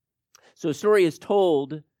So a story is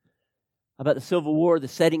told about the Civil War. The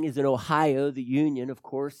setting is in Ohio. The Union, of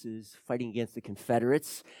course, is fighting against the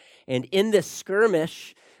Confederates. And in this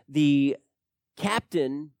skirmish, the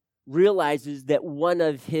captain realizes that one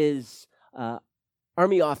of his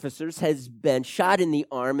army officers has been shot in the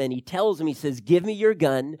arm, and he tells him, he says, give me your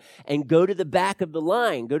gun and go to the back of the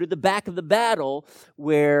line, go to the back of the battle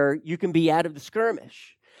where you can be out of the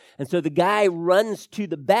skirmish. And so the guy runs to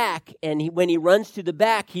the back, and when he runs to the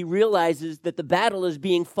back, he realizes that the battle is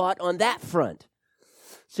being fought on that front.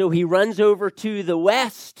 So he runs over to the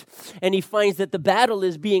west, and he finds that the battle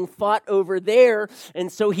is being fought over there,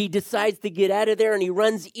 and so he decides to get out of there, and he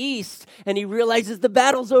runs east, and he realizes the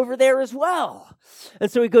battle's over there as well.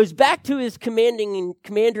 And so he goes back to his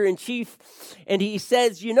commander-in-chief, and he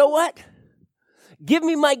says, you know what? Give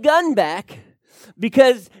me my gun back,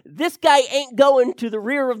 because this guy ain't going to the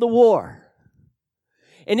rear of the war.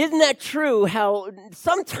 And isn't that true, how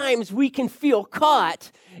sometimes we can feel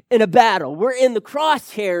caught in a battle? We're in the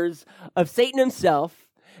crosshairs of Satan himself.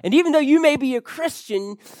 And even though you may be a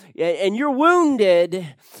Christian and you're wounded,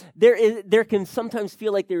 there can sometimes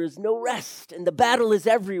feel like there is no rest, and the battle is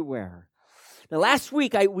everywhere. Now, last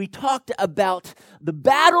week we talked about the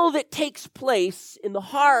battle that takes place in the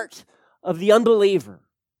heart of the unbeliever.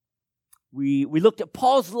 We looked at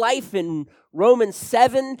Paul's life in Romans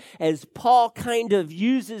 7 as Paul kind of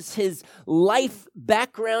uses his life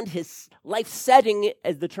background, his life setting,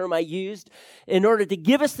 as the term I used, in order to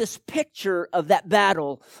give us this picture of that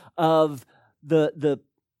battle of the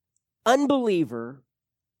unbeliever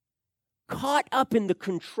caught up in the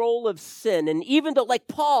control of sin. And even though, like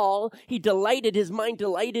Paul, his mind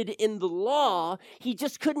delighted in the law, he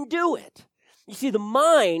just couldn't do it. You see, the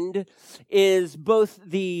mind is both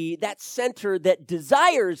that center that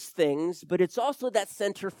desires things, but it's also that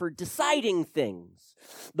center for deciding things.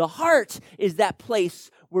 The heart is that place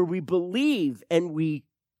where we believe and we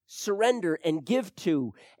surrender and give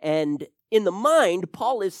to. And in the mind,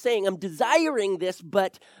 Paul is saying, I'm desiring this,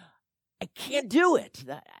 but I can't do it.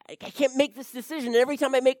 I can't make this decision. And every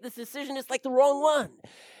time I make this decision, it's like the wrong one.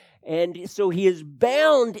 And so he is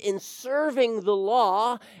bound in serving the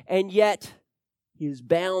law, and yet he is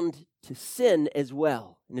bound to sin as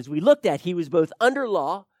well. And as we looked at, he was both under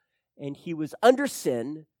law and he was under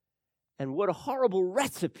sin. And what a horrible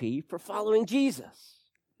recipe for following Jesus.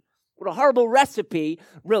 What a horrible recipe,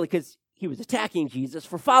 really, because he was attacking Jesus,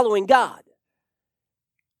 for following God.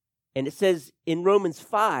 And it says in Romans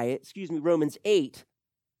 8,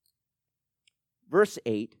 verse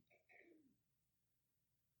 8,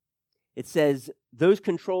 it says, those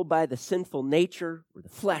controlled by the sinful nature or the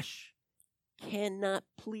flesh cannot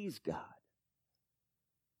please God.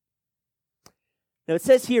 Now it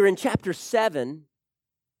says here in chapter 7,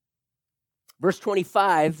 verse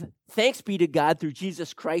 25, thanks be to God through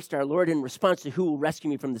Jesus Christ our Lord, in response to who will rescue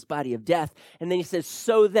me from this body of death. And then he says,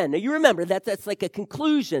 so then. Now you remember that's like a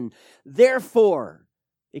conclusion. Therefore,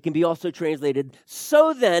 it can be also translated,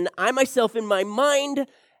 so then I myself in my mind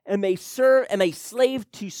am a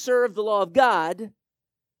slave to serve the law of God,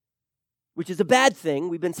 which is a bad thing.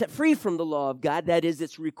 We've been set free from the law of God. That is,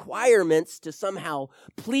 its requirements to somehow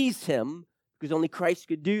please him, because only Christ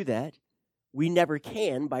could do that. We never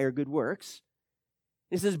can by our good works.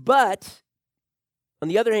 It says, but on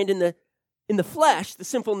the other hand, in the flesh, the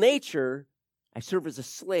sinful nature, I serve as a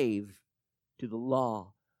slave to the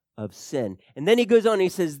law of sin. And then he goes on and he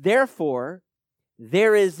says, therefore,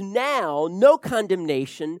 there is now no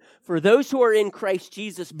condemnation for those who are in Christ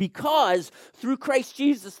Jesus, because through Christ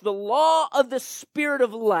Jesus, the law of the Spirit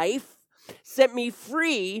of life set me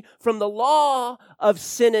free from the law of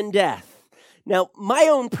sin and death. Now, my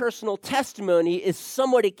own personal testimony is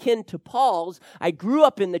somewhat akin to Paul's. I grew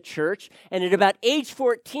up in the church, and at about age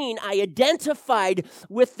 14, I identified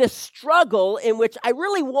with this struggle in which I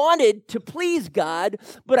really wanted to please God,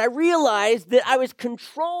 but I realized that I was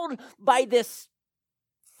controlled by this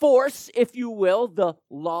force, if you will, the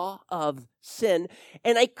law of sin,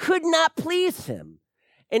 and I could not please him.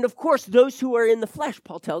 And of course, those who are in the flesh,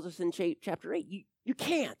 Paul tells us in chapter 8, you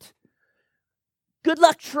can't. Good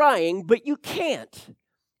luck trying, but you can't.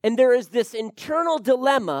 And there is this internal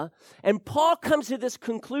dilemma, and Paul comes to this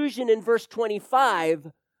conclusion in verse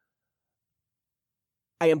 25,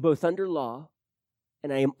 I am both under law,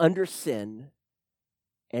 and I am under sin,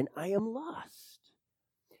 and I am lost.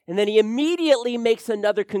 And then he immediately makes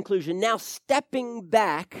another conclusion. Now stepping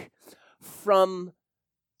back from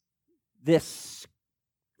this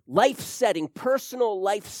life setting, personal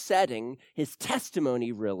life setting, his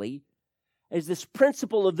testimony really, is this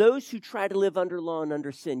principle of those who try to live under law and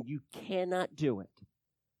under sin. You cannot do it.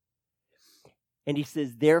 And he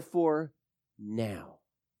says, therefore, now.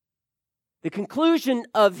 The conclusion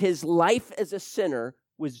of his life as a sinner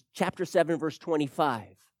was chapter 7, verse 25.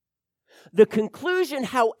 The conclusion,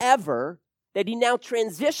 however, that he now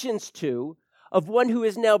transitions to, of one who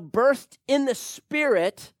is now birthed in the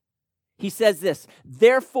Spirit, he says this,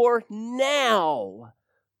 therefore now,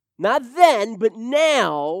 not then, but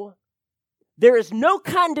now, there is no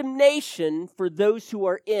condemnation for those who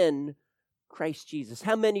are in Christ Jesus.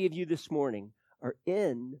 How many of you this morning are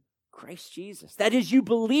in Christ Jesus? That is, you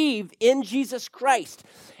believe in Jesus Christ.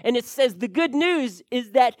 And it says the good news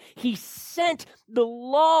is that he sent the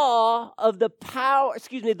law of the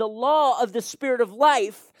law of the Spirit of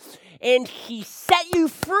life, and he set you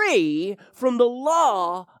free from the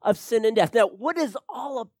law of sin and death. Now, what is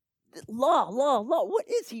all of law? What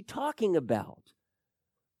is he talking about?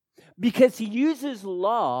 Because he uses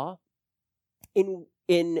law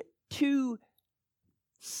in two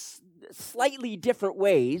slightly different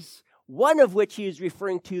ways, one of which he is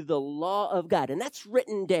referring to the law of God, and that's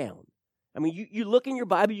written down. I mean, you look in your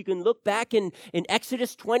Bible, you can look back in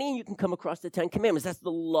Exodus 20, and you can come across the Ten Commandments. That's the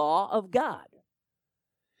law of God.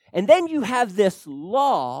 And then you have this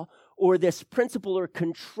law, or this principle or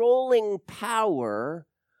controlling power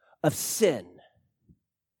of sin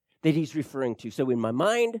that he's referring to. So in my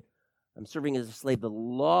mind, I'm serving as a slave the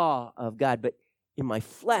law of God, but in my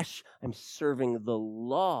flesh, I'm serving the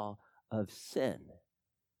law of sin.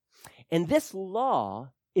 And this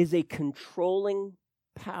law is a controlling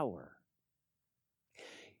power.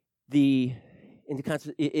 In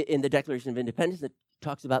the Declaration of Independence, it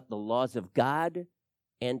talks about the laws of God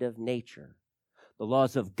and of nature. The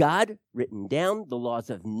laws of God written down, the laws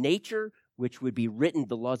of nature, which would be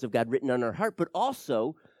the laws of God written on our heart, but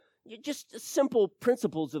also just simple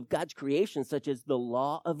principles of God's creation, such as the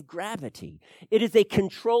law of gravity. It is a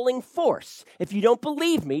controlling force. If you don't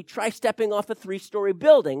believe me, try stepping off a 3-story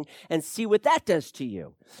building and see what that does to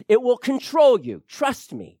you. It will control you.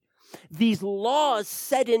 Trust me. These laws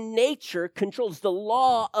set in nature controls. The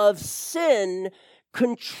law of sin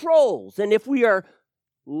controls. And if we are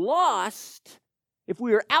lost, if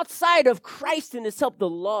we are outside of Christ and his help, the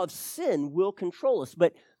law of sin will control us.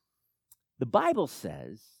 But the Bible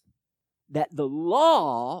says that the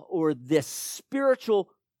law, or this spiritual,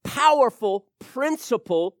 powerful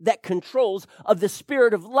principle that controls of the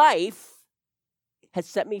Spirit of life, has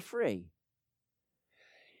set me free.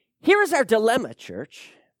 Here is our dilemma,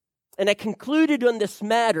 church. And I concluded on this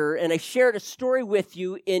matter, and I shared a story with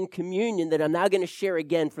you in communion that I'm now going to share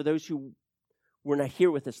again for those who were not here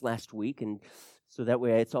with us last week. And so that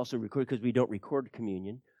way it's also recorded, because we don't record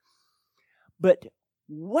communion. But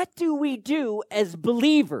what do we do as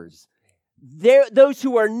believers? Those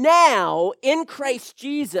who are now in Christ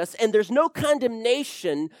Jesus, and there's no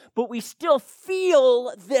condemnation, but we still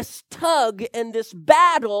feel this tug and this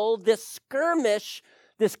battle, this skirmish,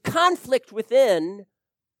 this conflict within.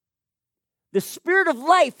 The Spirit of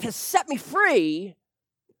life has set me free,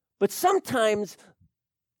 but sometimes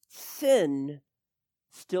sin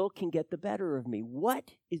still can get the better of me.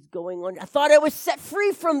 What is going on? I thought I was set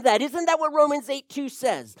free from that. Isn't that what Romans 8:2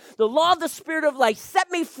 says? The law of the Spirit of life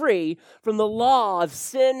set me free from the law of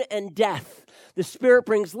sin and death. The Spirit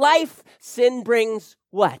brings life. Sin brings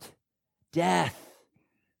what? Death.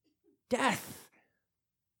 Death.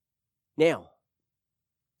 Now,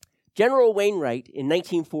 General Wainwright in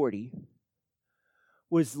 1940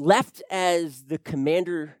 was left as the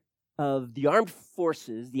commander of the armed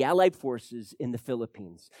forces, the Allied forces in the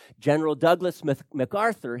Philippines. General Douglas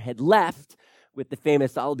MacArthur had left with the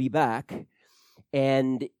famous "I'll be back,"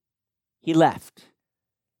 and he left.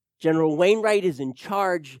 General Wainwright is in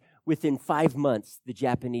charge. Within 5 months, the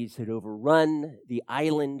Japanese had overrun the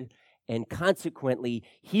island, and consequently,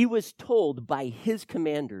 he was told by his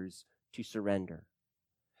commanders to surrender.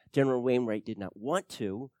 General Wainwright did not want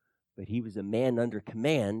to, but he was a man under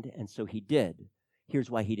command, and so he did. Here's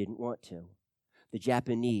why he didn't want to. The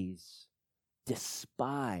Japanese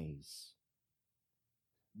despise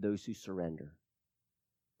those who surrender.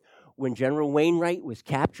 When General Wainwright was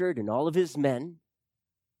captured and all of his men,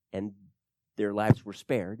 and their lives were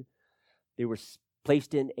spared, they were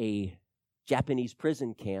placed in a Japanese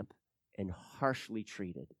prison camp and harshly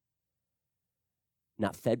treated.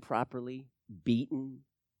 Not fed properly, beaten,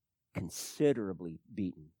 considerably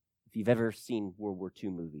beaten. If you've ever seen World War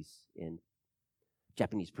II movies in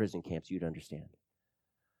Japanese prison camps, you'd understand.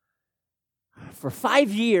 For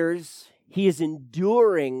 5 years, he is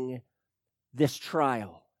enduring this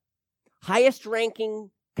trial. Highest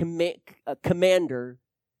ranking commander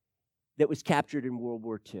that was captured in World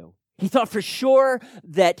War II. He thought for sure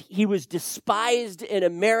that he was despised in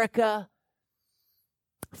America.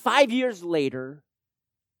 5 years later,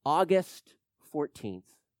 August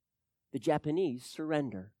 14th, the Japanese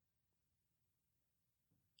surrender.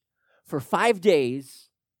 For 5 days,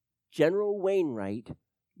 General Wainwright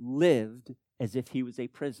lived as if he was a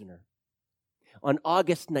prisoner. On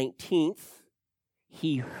August 19th,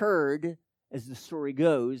 he heard, as the story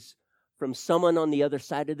goes, from someone on the other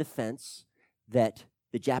side of the fence that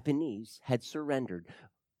the Japanese had surrendered.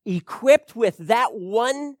 Equipped with that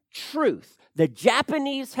one truth, the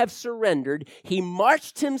Japanese have surrendered, he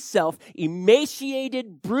marched himself,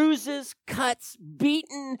 emaciated, bruises, cuts,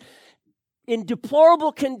 beaten, in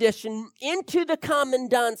deplorable condition, into the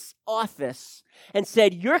commandant's office and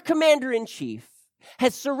said, "Your commander-in-chief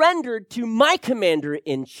has surrendered to my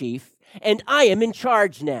commander-in-chief, and I am in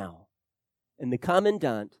charge now." And the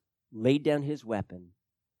commandant laid down his weapon,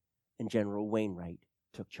 and General Wainwright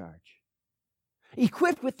took charge.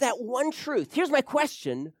 Equipped with that one truth, here's my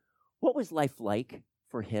question: what was life like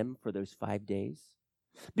for him for those 5 days?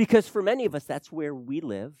 Because for many of us, that's where we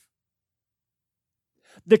live.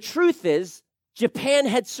 The truth is, Japan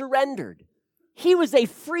had surrendered. He was a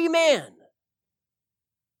free man.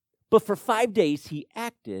 But for 5 days, he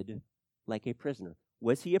acted like a prisoner.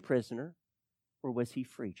 Was he a prisoner or was he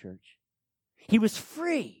free, church? He was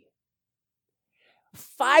free.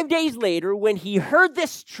 5 days later, when he heard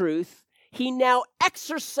this truth, he now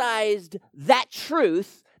exercised that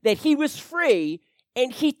truth that he was free,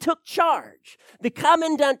 and he took charge. The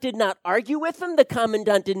commandant did not argue with him. The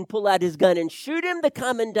commandant didn't pull out his gun and shoot him. The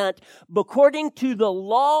commandant, according to the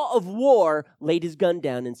law of war, laid his gun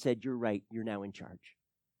down and said, "You're right, you're now in charge."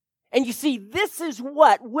 And you see, this is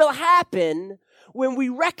what will happen when we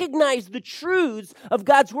recognize the truths of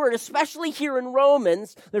God's word, especially here in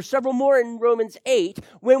Romans. There's several more in Romans 8.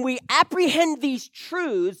 When we apprehend these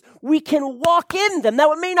truths, we can walk in them.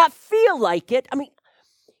 Now, it may not feel like it. I mean,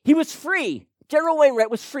 he was free. General Wainwright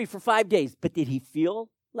was free for 5 days, but did he feel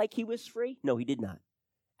like he was free? No, he did not.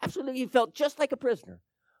 Absolutely, he felt just like a prisoner.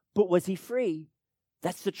 But was he free?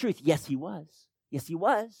 That's the truth. Yes, he was. Yes, he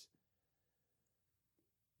was.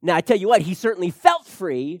 Now, I tell you what, he certainly felt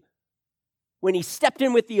free when he stepped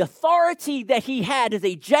in with the authority that he had as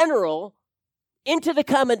a general into the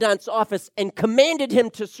commandant's office and commanded him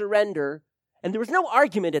to surrender. And there was no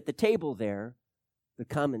argument at the table there. The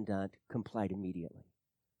commandant complied immediately.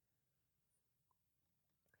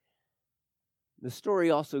 The story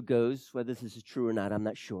also goes, whether this is true or not, I'm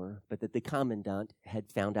not sure, but that the commandant had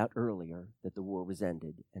found out earlier that the war was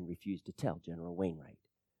ended and refused to tell General Wainwright.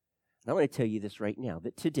 And I want to tell you this right now,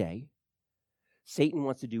 that today, Satan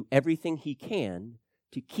wants to do everything he can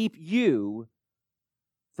to keep you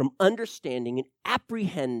from understanding and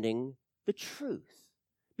apprehending the truth.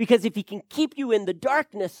 Because if he can keep you in the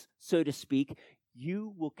darkness, so to speak,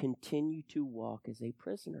 you will continue to walk as a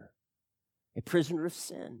prisoner of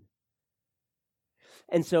sin.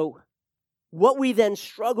 And so what we then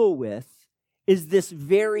struggle with is this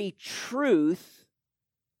very truth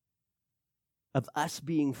of us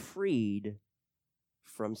being freed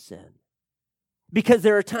from sin. Because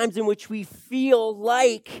there are times in which we feel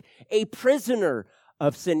like a prisoner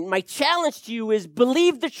of sin. My challenge to you is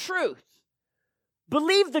believe the truth.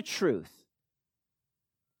 Believe the truth.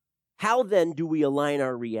 How then do we align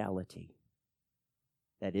our reality?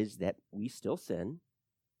 That is, that we still sin,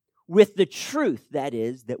 with the truth, that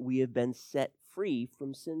is, that we have been set free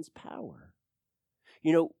from sin's power.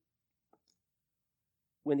 You know,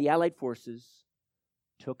 when the Allied forces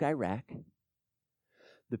took Iraq,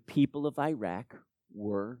 the people of Iraq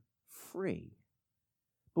were free.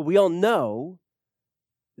 But we all know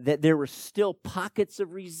that there were still pockets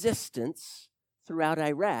of resistance throughout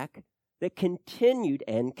Iraq that continued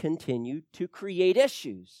to create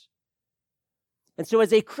issues. And so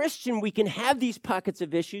as a Christian, we can have these pockets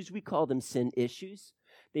of issues. We call them sin issues.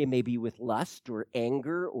 They may be with lust or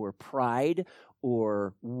anger or pride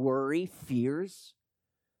or worry, fears.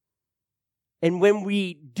 And when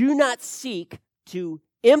we do not seek to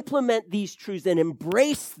implement these truths and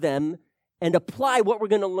embrace them and apply what we're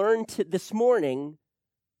going to learn this morning,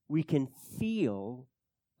 we can feel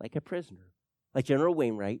like a prisoner, like General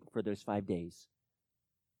Wainwright for those 5 days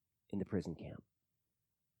in the prison camp.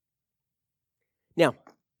 Now,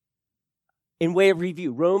 in way of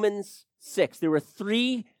review, Romans 6, there were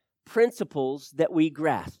 3 principles that we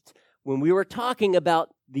grasped. When we were talking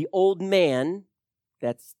about the old man,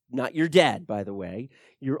 that's not your dad, by the way,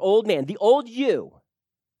 your old man, the old you,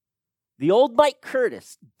 the old Mike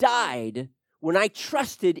Curtis died when I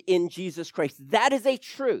trusted in Jesus Christ. That is a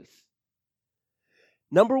truth.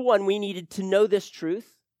 Number 1, we needed to know this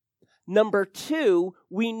truth. Number 2,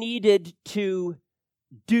 we needed to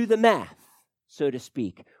do the math, so to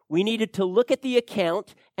speak. We needed to look at the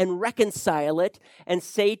account and reconcile it and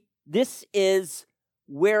say, this is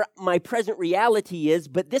where my present reality is,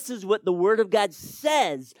 but this is what the Word of God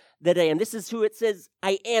says that I am. This is who it says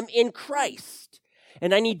I am in Christ.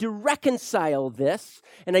 And I need to reconcile this.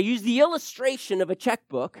 And I use the illustration of a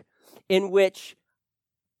checkbook in which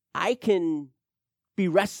I can be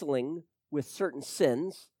wrestling with certain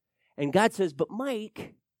sins. And God says, but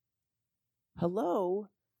Mike, hello,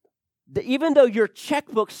 even though your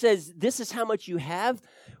checkbook says this is how much you have,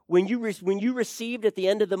 when you received at the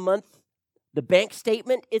end of the month the bank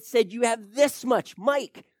statement, it said you have this much.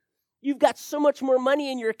 Mike, you've got so much more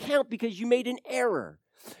money in your account because you made an error.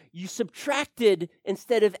 You subtracted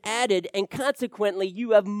instead of added, and consequently,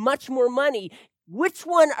 you have much more money. Which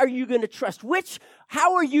one are you going to trust?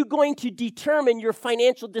 How are you going to determine your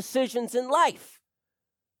financial decisions in life?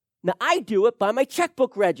 Now, I do it by my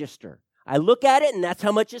checkbook register. I look at it, and that's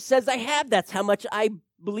how much it says I have. That's how much I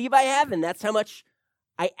believe I have, and that's how much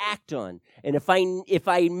I act on. And if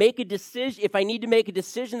I make a decision, if I need to make a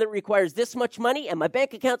decision that requires this much money, and my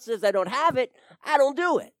bank account says I don't have it, I don't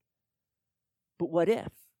do it. But what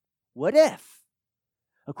if? What if?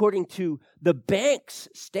 According to the bank's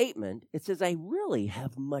statement, it says I really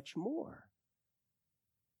have much more.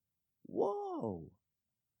 Whoa.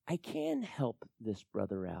 I can help this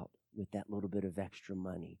brother out with that little bit of extra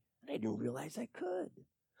money. I didn't realize I could.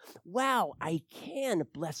 Wow, I can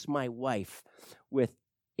bless my wife with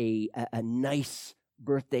a nice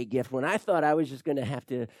birthday gift when I thought I was just going to have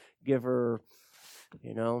to give her,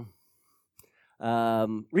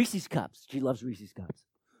 Reese's Cups. She loves Reese's Cups.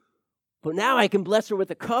 But now I can bless her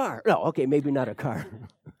with a car. No, okay, maybe not a car.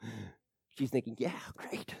 She's thinking, yeah,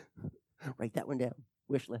 great. Write that one down.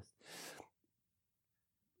 Wish list.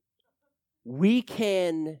 We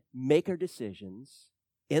can make our decisions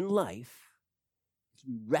in life as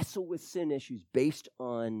we wrestle with sin issues based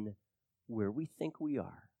on where we think we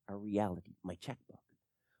are, our reality, my checkbook.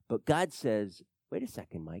 But God says, wait a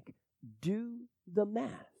second, Mike, do the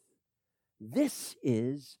math. This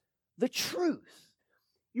is the truth.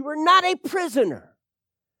 You are not a prisoner.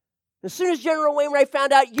 As soon as General Wainwright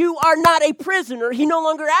found out you are not a prisoner, he no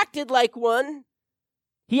longer acted like one.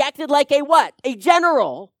 He acted like a what? A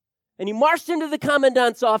general. And he marched into the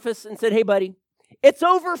commandant's office and said, hey, buddy, it's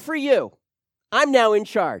over for you. I'm now in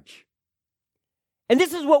charge. And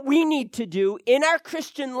this is what we need to do in our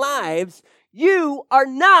Christian lives. You are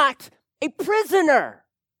not a prisoner.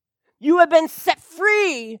 You have been set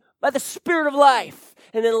free by the Spirit of life.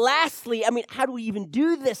 And then lastly, how do we even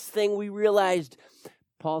do this thing? We realized,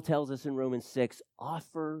 Paul tells us in Romans 6,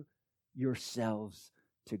 offer yourselves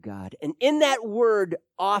to God. And in that word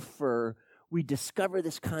offer, we discover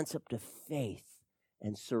this concept of faith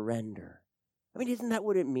and surrender. Isn't that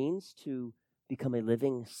what it means to become a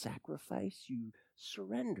living sacrifice? You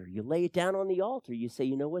surrender. You lay it down on the altar. You say,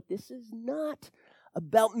 you know what? This is not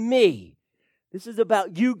about me. This is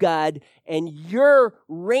about you, God, and your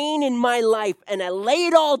reign in my life, and I lay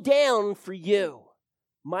it all down for you.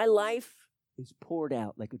 My life is poured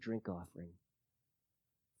out like a drink offering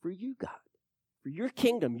for you, God, for your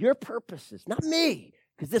kingdom, your purposes, not me,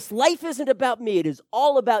 because this life isn't about me. It is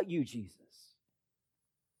all about you, Jesus.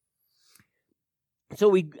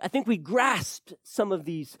 So I think we grasped some of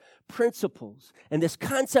these principles and this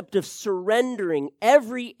concept of surrendering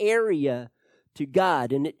every area to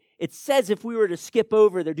God. And it says, if we were to skip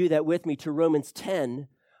over there, do that with me, to Romans 10,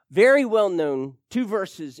 very well known, 2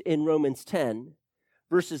 verses in Romans 10,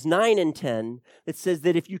 verses 9 and 10, that says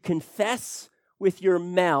that if you confess with your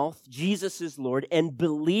mouth Jesus is Lord and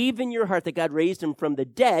believe in your heart that God raised him from the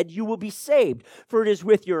dead, you will be saved. For it is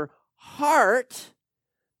with your heart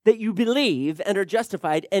that you believe and are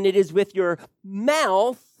justified, and it is with your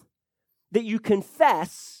mouth that you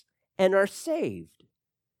confess and are saved.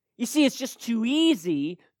 You see, it's just too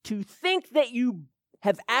easy to think that you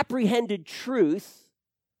have apprehended truth,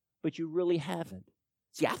 but you really haven't.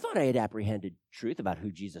 See, I thought I had apprehended truth about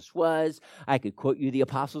who Jesus was. I could quote you the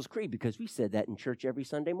Apostles' Creed because we said that in church every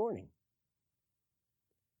Sunday morning.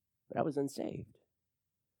 But I was unsaved.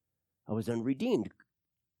 I was unredeemed.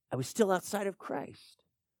 I was still outside of Christ.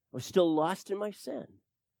 I was still lost in my sin.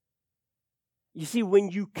 You see, when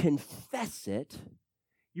you confess it,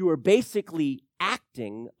 you are basically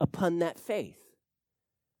acting upon that faith.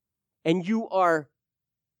 And you are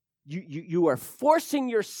forcing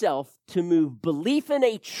yourself to move belief in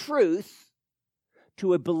a truth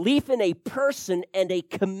to a belief in a person and a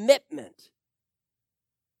commitment.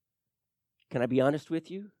 Can I be honest with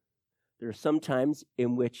you? There are some times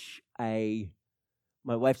in which my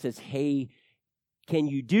wife says, hey, can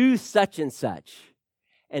you do such and such?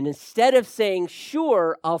 And instead of saying,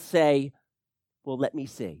 sure, I'll say, well, let me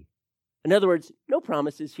see. In other words, no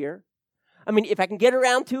promises here. I mean, if I can get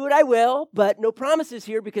around to it, I will, but no promises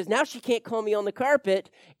here because now she can't call me on the carpet.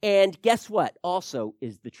 And guess what? Also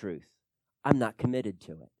is the truth. I'm not committed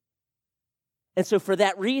to it. And so for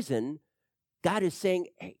that reason, God is saying,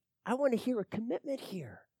 hey, I want to hear a commitment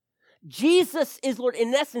here. Jesus is Lord.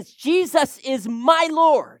 In essence, Jesus is my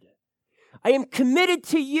Lord. I am committed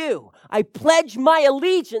to you. I pledge my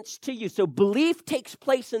allegiance to you. So belief takes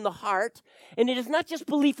place in the heart, and it is not just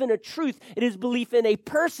belief in a truth, it is belief in a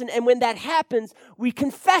person. And when that happens, we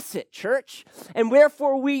confess it, church, and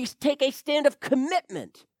wherefore we take a stand of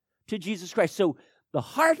commitment to Jesus Christ. So the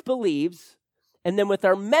heart believes, and then with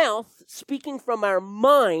our mouth, speaking from our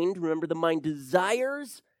mind, remember the mind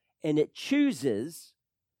desires and it chooses,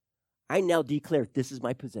 I now declare this is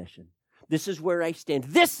my possession. This is where I stand.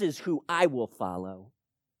 This is who I will follow.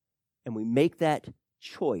 And we make that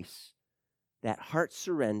choice, that heart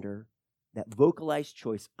surrender, that vocalized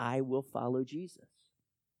choice, I will follow Jesus.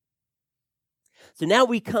 So now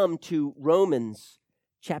we come to Romans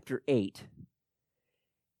chapter 8.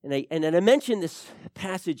 And I mentioned this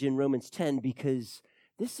passage in Romans 10 because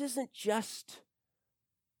this isn't just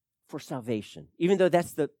for salvation, even though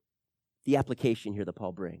that's the application here that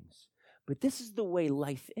Paul brings. But this is the way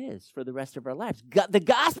life is for the rest of our lives. The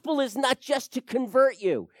gospel is not just to convert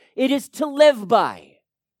you. It is to live by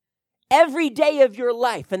every day of your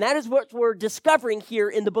life. And that is what we're discovering here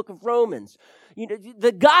in the book of Romans. You know,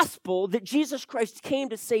 the gospel that Jesus Christ came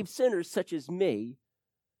to save sinners such as me,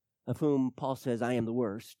 of whom Paul says I am the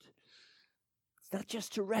worst. It's not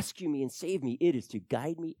just to rescue me and save me. It is to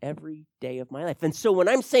guide me every day of my life. And so when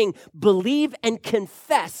I'm saying believe and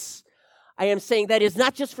confess, I am saying that is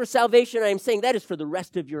not just for salvation. I am saying that is for the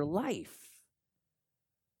rest of your life.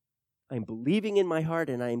 I'm believing in my heart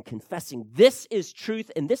and I am confessing this is truth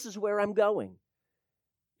and this is where I'm going.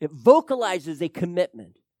 It vocalizes a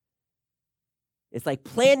commitment. It's like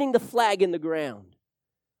planting the flag in the ground.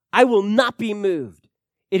 I will not be moved.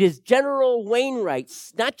 It is General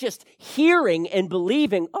Wainwright's not just hearing and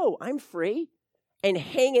believing, oh, I'm free, and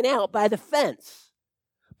hanging out by the fence,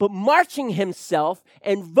 but marching himself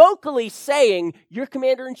and vocally saying, your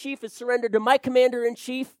commander-in-chief is surrendered to my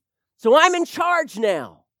commander-in-chief, so I'm in charge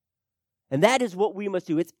now. And that is what we must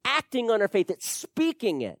do. It's acting on our faith. It's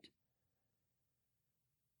speaking it.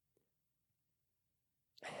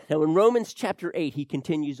 Now, in Romans chapter 8, he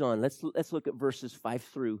continues on. Let's look at verses 5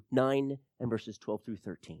 through 9 and verses 12 through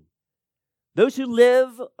 13. Those who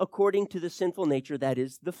live according to the sinful nature, that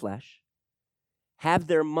is, the flesh, have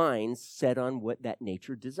their minds set on what that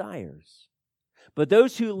nature desires. But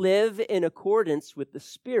those who live in accordance with the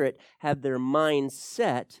Spirit have their minds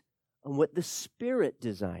set on what the Spirit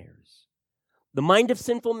desires. The mind of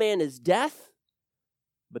sinful man is death,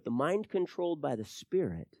 but the mind controlled by the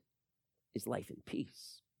Spirit is life and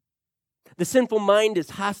peace. The sinful mind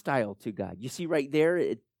is hostile to God. You see right there,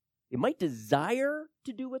 it might desire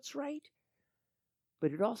to do what's right,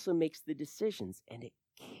 but it also makes the decisions, and it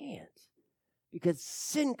can't because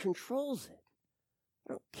sin controls it.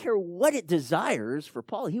 I don't care what it desires. For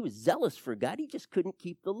Paul, he was zealous for God. He just couldn't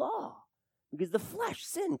keep the law because the flesh,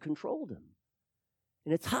 sin, controlled him.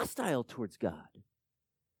 And it's hostile towards God.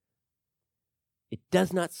 It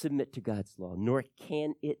does not submit to God's law, nor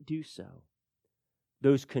can it do so.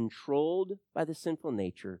 Those controlled by the sinful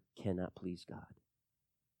nature cannot please God.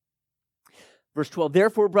 Verse 12,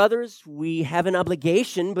 therefore, brothers, we have an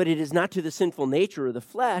obligation, but it is not to the sinful nature or the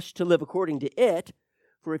flesh to live according to it.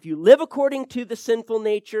 For if you live according to the sinful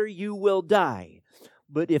nature, you will die.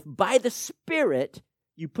 But if by the Spirit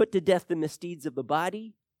you put to death the misdeeds of the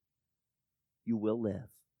body, you will live.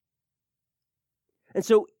 And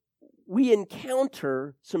so we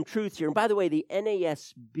encounter some truths here. And by the way, the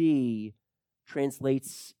NASB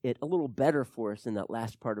translates it a little better for us in that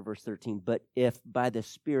last part of verse 13. But if by the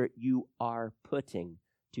Spirit you are putting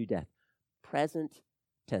to death. Present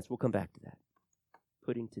tense. We'll come back to that.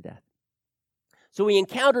 Putting to death. So we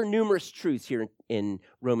encounter numerous truths here in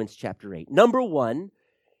Romans chapter 8. Number one,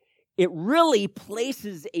 it really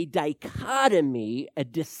places a dichotomy, a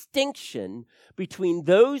distinction between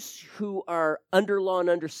those who are under law and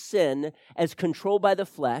under sin as controlled by the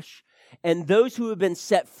flesh and those who have been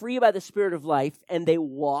set free by the Spirit of life and they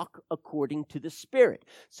walk according to the Spirit.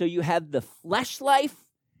 So you have the flesh life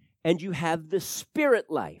and you have the Spirit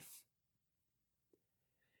life.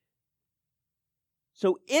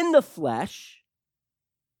 So in the flesh,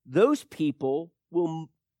 those people will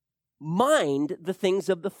mind the things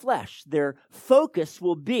of the flesh. Their focus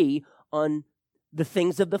will be on the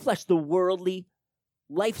things of the flesh, the worldly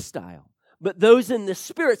lifestyle. But those in the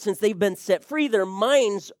Spirit, since they've been set free, their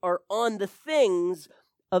minds are on the things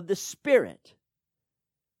of the Spirit.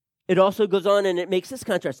 It also goes on and it makes this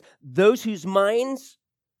contrast. Those whose minds,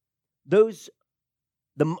 the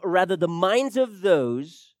minds of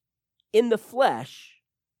those in the flesh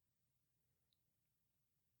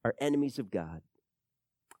are enemies of God.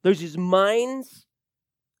 Those whose minds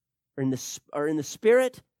are in the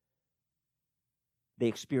Spirit, they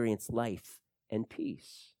experience life and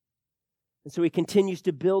peace. And so he continues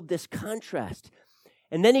to build this contrast.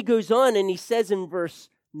 And then he goes on and he says in verse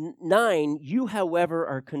 9, you, however,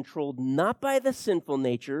 are controlled not by the sinful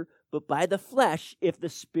nature, but by the flesh, if the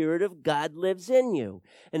Spirit of God lives in you.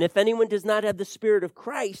 And if anyone does not have the Spirit of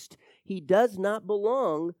Christ, he does not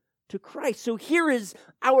belong to Christ. So here is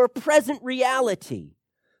our present reality.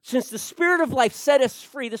 Since the Spirit of life set us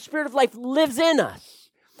free, the Spirit of life lives in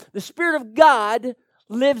us. The Spirit of God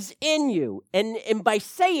lives in you. And by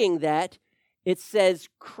saying that, it says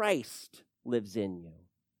Christ lives in you.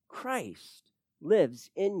 Christ lives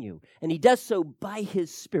in you. And he does so by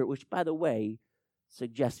his Spirit, which, by the way,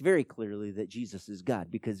 suggests very clearly that Jesus is God,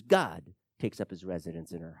 because God takes up his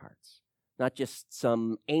residence in our hearts. Not just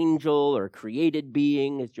some angel or created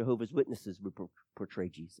being, as Jehovah's Witnesses would portray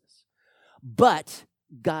Jesus, but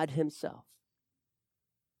God himself.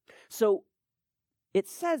 So it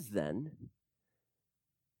says then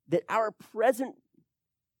that our present,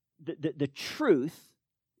 the truth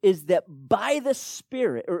is that by the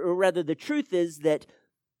Spirit, or rather the truth is that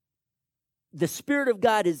the Spirit of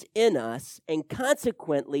God is in us, and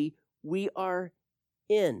consequently, we are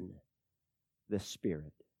in the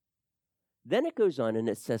Spirit. Then it goes on and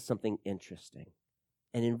it says something interesting.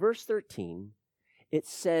 And in verse 13, it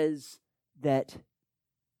says that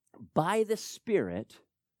by the Spirit,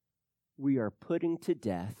 we are putting to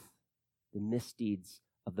death the misdeeds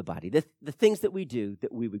of the body. The things that we do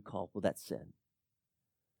that we would call, well, that's sin.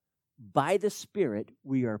 By the Spirit,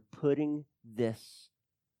 we are putting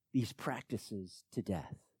these practices to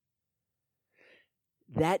death.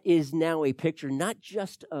 That is now a picture not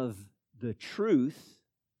just of the truth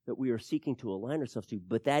that we are seeking to align ourselves to,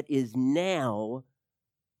 but that is now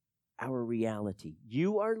our reality.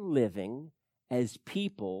 You are living as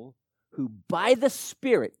people who by the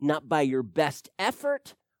Spirit, not by your best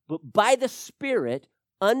effort, but by the Spirit,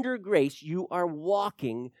 under grace, you are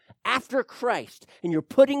walking after Christ, and you're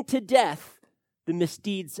putting to death the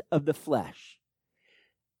misdeeds of the flesh.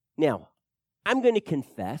 Now, I'm going to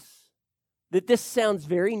confess that this sounds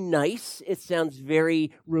very nice. It sounds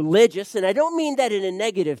very religious, and I don't mean that in a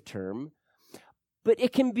negative term, but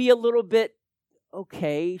it can be a little bit,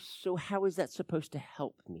 okay, so how is that supposed to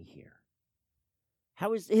help me here?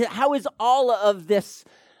 How is all of this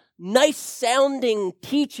nice-sounding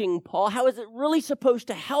teaching, Paul, how is it really supposed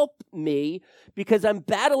to help me because I'm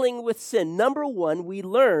battling with sin? Number one, we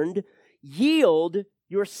learned, yield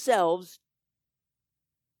yourselves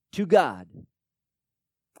to God.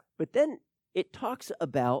 But then it talks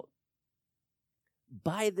about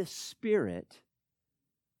by the Spirit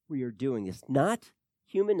we are doing this, not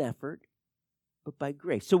human effort, but by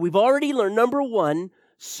grace. So we've already learned, number one,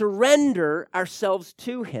 surrender ourselves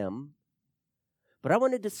to him. But I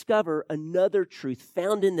want to discover another truth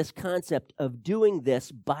found in this concept of doing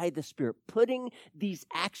this by the Spirit, putting these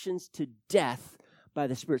actions to death by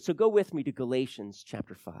the Spirit. So go with me to Galatians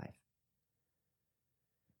chapter 5.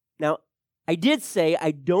 Now, I did say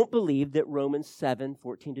I don't believe that Romans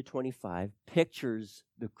 7:14-25 pictures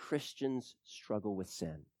the Christian's struggle with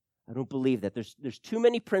sin. I don't believe that. There's too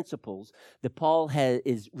many principles that Paul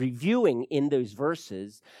is reviewing in those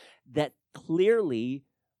verses that clearly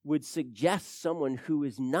would suggest someone who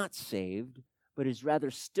is not saved, but is rather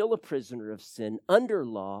still a prisoner of sin, under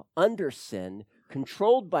law, under sin,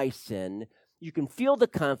 controlled by sin. You can feel the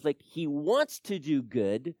conflict. He wants to do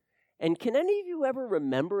good. And can any of you ever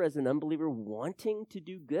remember as an unbeliever wanting to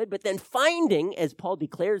do good, but then finding, as Paul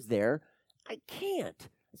declares there, I can't.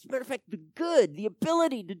 As a matter of fact, the good, the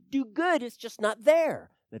ability to do good is just not there.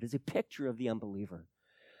 That is a picture of the unbeliever.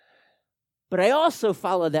 But I also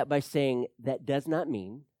follow that by saying that does not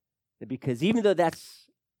mean that, because even though that's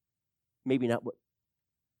maybe not what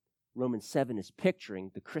Romans 7 is picturing,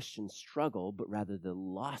 the Christian struggle, but rather the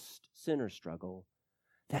lost sinner struggle,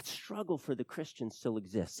 that struggle for the Christian still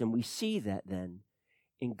exists. And we see that then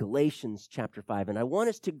in Galatians chapter 5. And I want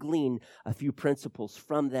us to glean a few principles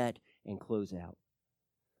from that and close out.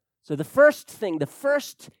 So the first thing, the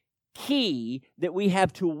first key that we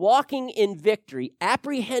have to walking in victory,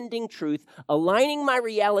 apprehending truth, aligning my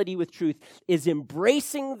reality with truth, is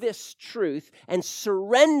embracing this truth and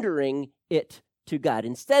surrendering it to God.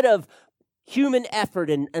 Instead of human effort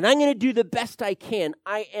and I'm going to do the best I can,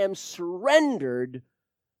 I am surrendered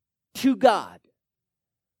to God.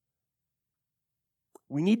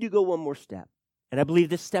 We need to go one more step. And I believe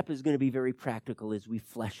this step is going to be very practical as we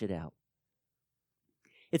flesh it out.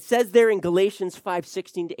 It says there in Galatians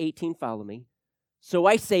 5:16-18, follow me. So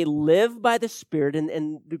I say, live by the Spirit,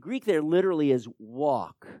 and the Greek there literally is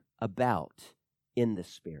walk about in the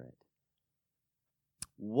Spirit.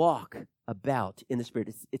 Walk about in the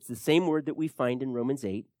Spirit. It's the same word that we find in Romans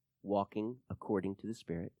 8, walking according to the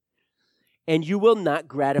Spirit. And you will not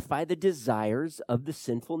gratify the desires of the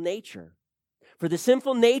sinful nature. For the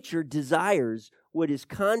sinful nature desires what is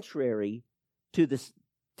contrary to the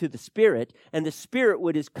Spirit, and the Spirit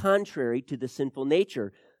what is contrary to the sinful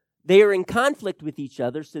nature. They are in conflict with each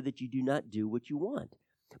other so that you do not do what you want.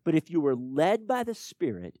 But if you are led by the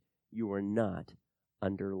Spirit, you are not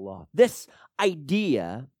under law. This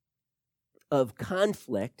idea of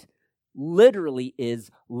conflict literally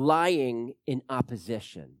is lying in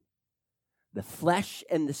opposition. The flesh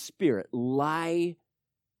and the Spirit lie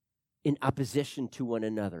in opposition to one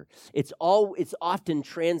another. It's often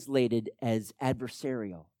translated as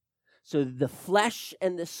adversarial. So the flesh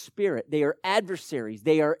and the Spirit, they are adversaries.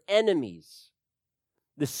 They are enemies.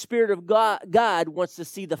 The Spirit of God wants to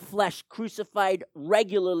see the flesh crucified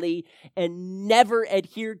regularly and never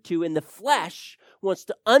adhered to. And the flesh wants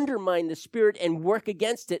to undermine the Spirit and work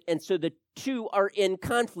against it. And so the two are in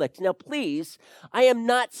conflict. Now, please, I am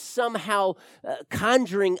not somehow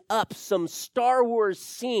conjuring up some Star Wars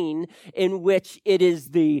scene in which it is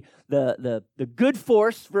the good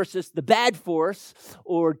force versus the bad force,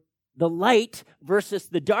 or the light versus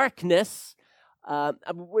the darkness.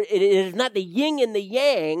 It is not the yin and the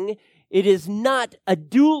yang. It is not a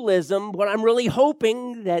dualism. What I'm really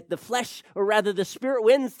hoping that the flesh, or rather the Spirit,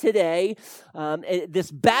 wins today,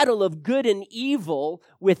 this battle of good and evil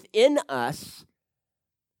within us,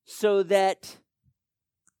 so that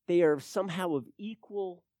they are somehow of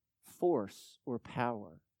equal force or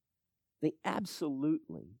power. They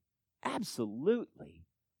absolutely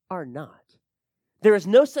are not. There is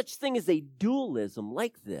no such thing as a dualism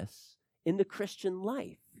like this in the Christian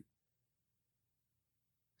life.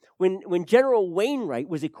 When General Wainwright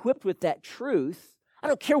was equipped with that truth, I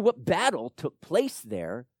don't care what battle took place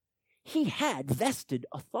there, he had vested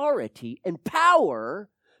authority and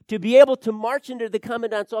power to be able to march into the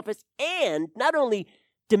commandant's office and not only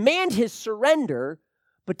demand his surrender,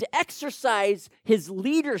 but to exercise his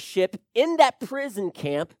leadership in that prison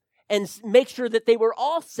camp and make sure that they were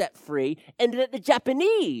all set free and that the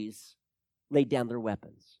Japanese laid down their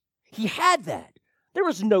weapons. He had that. There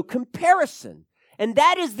was no comparison. And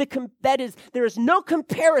there is no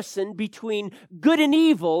comparison between good and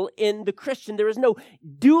evil in the Christian. There is no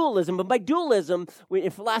dualism. But by dualism,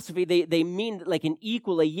 in philosophy, they mean like an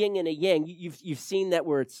equal, a yin and a yang. You've seen that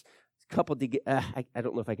where it's coupled together. I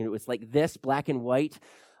don't know if I can do it. It's like this, black and white.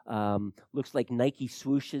 Looks like Nike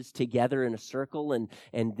swooshes together in a circle, and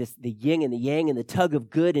the yin and the yang, and the tug of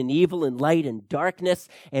good and evil and light and darkness.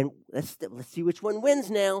 And let's see which one wins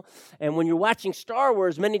now. And when you're watching Star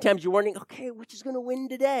Wars, many times you're wondering, okay, which is going to win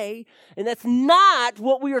today? And that's not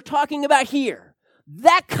what we are talking about here.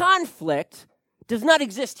 That conflict does not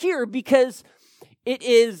exist here because it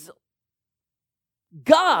is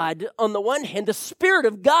God, on the one hand, the Spirit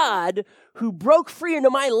of God, who broke free into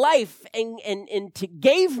my life and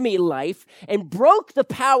gave me life and broke the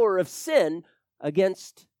power of sin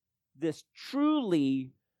against this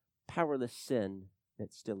truly powerless sin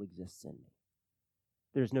that still exists in me.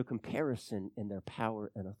 There's no comparison in their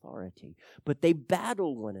power and authority, but they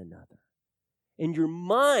battle one another. And your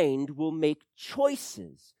mind will make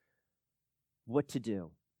choices what to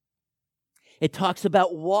do. It talks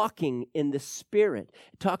about walking in the Spirit.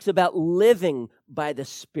 It talks about living by the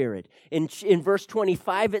Spirit. In verse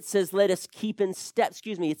 25, it says, let us keep in step.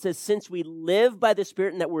 It says, since we live by the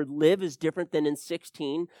Spirit, and that word live is different than in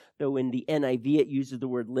 16, though in the NIV it uses the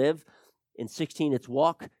word live. In 16, it's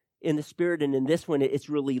walk in the Spirit, and in this one, it's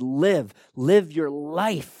really live. Live your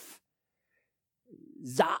life.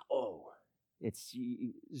 Zao. It's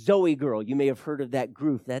Zoe girl. You may have heard of that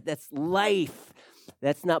group. That's life.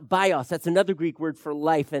 That's not bios. That's another Greek word for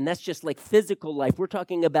life, and that's just like physical life. We're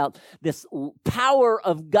talking about this power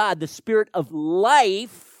of God, the Spirit of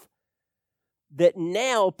life that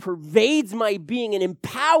now pervades my being and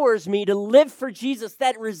empowers me to live for Jesus,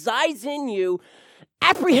 that resides in you.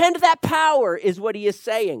 Apprehend that power is what he is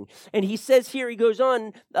saying. And he says here, he goes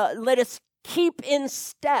on, let us keep in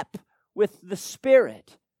step with the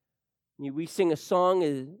Spirit. We sing a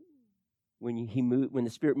song, when the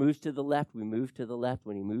Spirit moves to the left, we move to the left.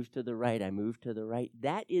 When he moves to the right, I move to the right.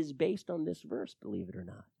 That is based on this verse, believe it or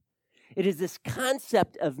not. It is this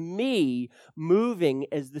concept of me moving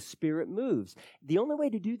as the Spirit moves. The only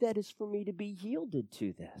way to do that is for me to be yielded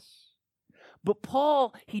to this. But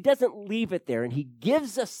Paul, he doesn't leave it there, and he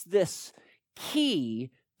gives us this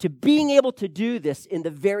key to being able to do this in the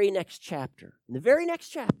very next chapter. In the very next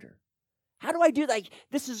chapter. How do I do that?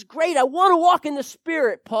 This is great. I want to walk in the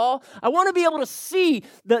Spirit, Paul. I want to be able to see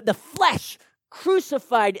the flesh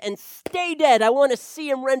crucified and stay dead. I want to see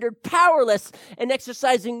him rendered powerless and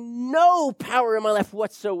exercising no power in my life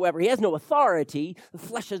whatsoever. He has no authority. The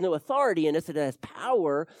flesh has no authority in us. It has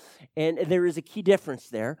power, and there is a key difference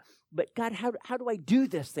there. But God, how do I do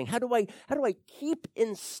this thing? How do I keep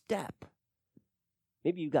in step?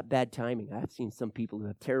 Maybe you've got bad timing. I've seen some people who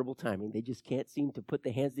have terrible timing. They just can't seem to put the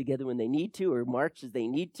hands together when they need to or march as they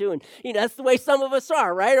need to. And, that's the way some of us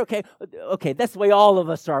are, right? Okay, that's the way all of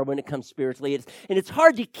us are when it comes spiritually. And it's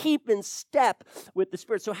hard to keep in step with the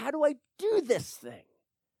Spirit. So how do I do this thing?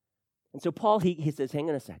 And so Paul, he says, hang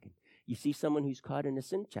on a second. You see someone who's caught in a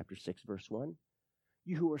sin? Chapter 6, verse 1.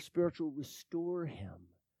 You who are spiritual, restore him.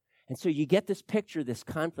 And so you get this picture, this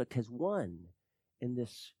conflict has won in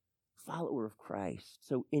this follower of Christ.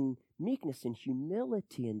 So in meekness and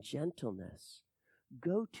humility and gentleness,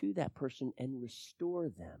 go to that person and restore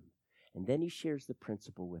them. And then he shares the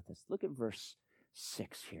principle with us. Look at verse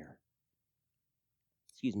 6 here.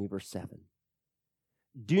 Verse 7.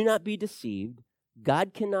 Do not be deceived.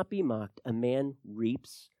 God cannot be mocked. A man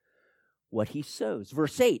reaps what he sows.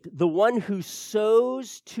 Verse 8. The one who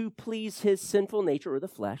sows to please his sinful nature or the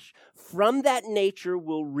flesh, from that nature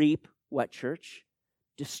will reap what, church?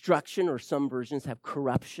 Destruction, or some versions have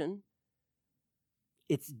corruption.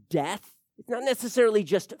 It's death. It's not necessarily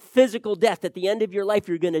just physical death. At the end of your life,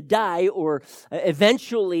 you're going to die, or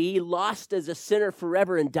eventually lost as a sinner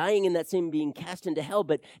forever and dying in that sin, being cast into hell.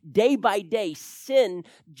 But day by day, sin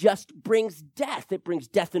just brings death. It brings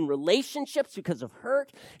death in relationships because of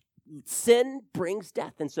hurt. Sin brings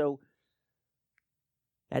death. And so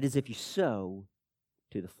that is if you sow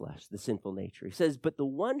to the flesh, the sinful nature. He says, but the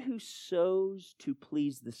one who sows to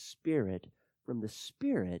please the Spirit, from the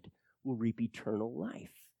Spirit will reap eternal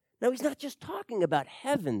life. Now, he's not just talking about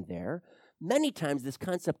heaven there. Many times this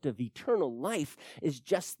concept of eternal life is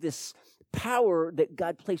just this power that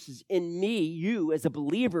God places in me, you as a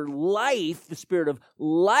believer. Life, the Spirit of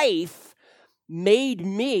life, made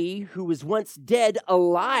me, who was once dead,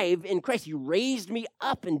 alive in Christ. He raised me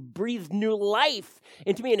up and breathed new life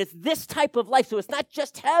into me. And it's this type of life. So it's not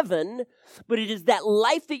just heaven, but it is that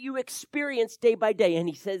life that you experience day by day. And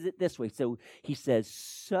he says it this way. So he says,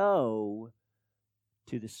 sow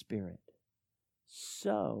to the Spirit.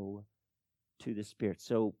 Sow to the Spirit.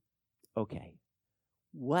 So, okay,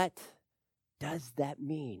 what does that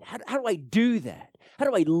mean? How do I do that? How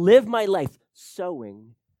do I live my life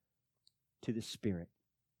sowing to the Spirit?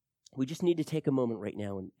 We just need to take a moment right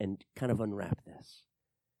now and kind of unwrap this.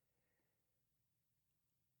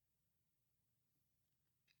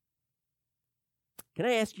 Can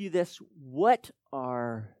I ask you this? What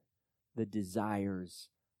are the desires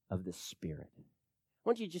of the Spirit? I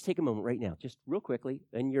want you to just take a moment right now, just real quickly.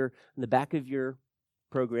 In the back of your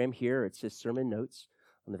program here, it says sermon notes,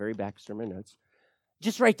 on the very back, sermon notes.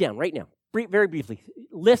 Just write down right now, very briefly,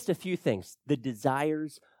 list a few things. The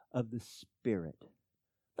desires of the Spirit.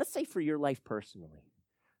 Let's say for your life personally,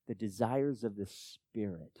 the desires of the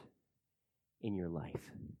Spirit in your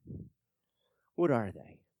life. What are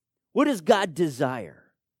they? What does God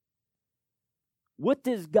desire? What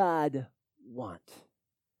does God want?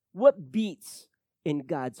 What beats in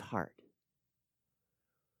God's heart?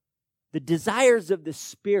 The desires of the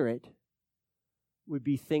Spirit would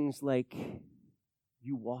be things like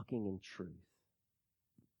you walking in truth.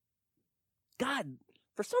 God,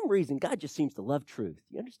 for some reason, God just seems to love truth.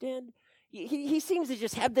 You understand? He seems to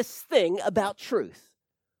just have this thing about truth.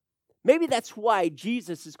 Maybe that's why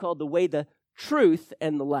Jesus is called the way, the truth,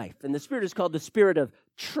 and the life. And the Spirit is called the Spirit of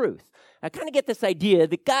truth. I kind of get this idea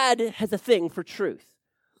that God has a thing for truth.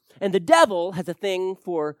 And the devil has a thing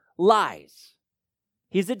for lies.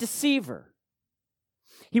 He's a deceiver.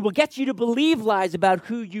 He will get you to believe lies about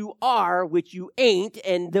who you are, which you ain't,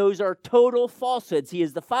 and those are total falsehoods. He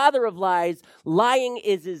is the father of lies. Lying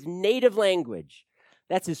is his native language.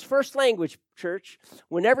 That's his first language, church.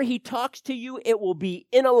 Whenever he talks to you, it will be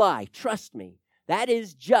in a lie. Trust me. That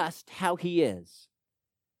is just how he is.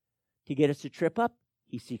 To get us to trip up,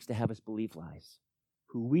 he seeks to have us believe lies.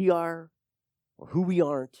 Who we are or who we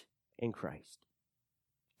aren't in Christ.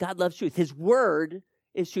 God loves truth. His word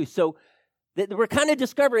is truth. So we're kind of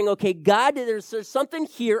discovering, okay, God, there's something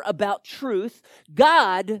here about truth.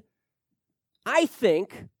 God, I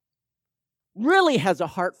think, really has a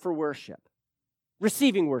heart for worship.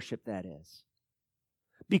 Receiving worship, that is.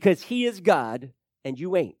 Because he is God and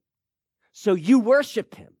you ain't. So you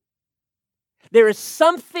worship him. There is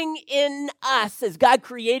something in us, as God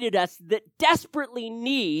created us, that desperately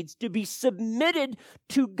needs to be submitted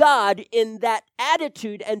to God in that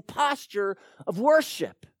attitude and posture of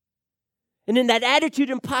worship. And in that attitude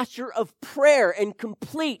and posture of prayer and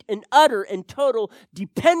complete and utter and total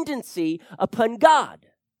dependency upon God.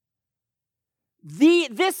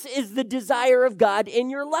 This is the desire of God in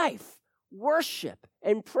your life. Worship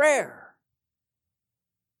and prayer.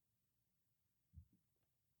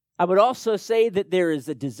 I would also say that there is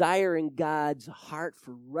a desire in God's heart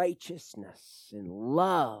for righteousness and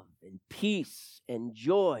love and peace and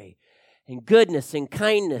joy and goodness and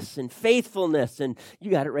kindness and faithfulness. And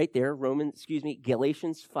you got it right there,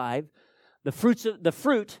 Galatians 5, the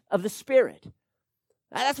fruit of the Spirit.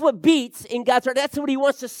 That's what beats in God's heart. That's what he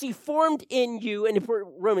wants to see formed in you. And if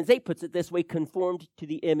Romans 8 puts it this way, conformed to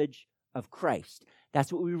the image of Christ.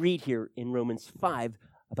 That's what we read here in Romans 5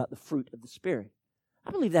 about the fruit of the Spirit.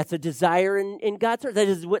 I believe that's a desire in God's heart. That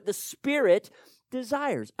is what the Spirit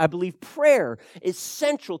desires. I believe prayer is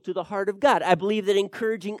central to the heart of God. I believe that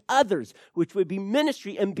encouraging others, which would be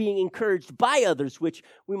ministry, and being encouraged by others, which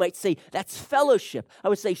we might say that's fellowship. I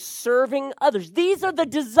would say serving others. These are the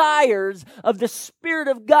desires of the Spirit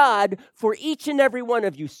of God for each and every one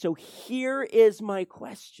of you. So here is my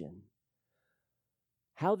question.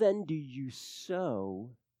 How then do you sow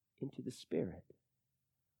into the Spirit?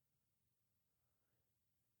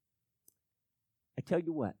 I tell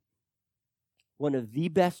you what, one of the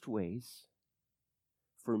best ways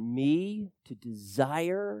for me to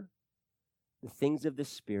desire the things of the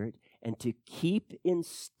Spirit and to keep in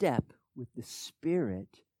step with the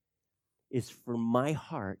Spirit is for my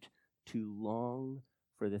heart to long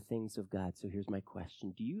for the things of God. So here's my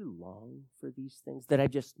question. Do you long for these things that I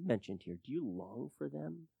just mentioned here? Do you long for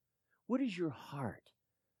them? What is your heart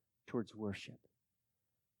towards worship?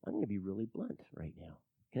 I'm going to be really blunt right now.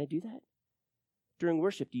 Can I do that? During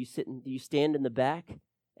worship, do you stand in the back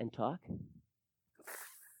and talk?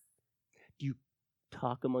 Do you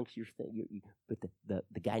talk amongst with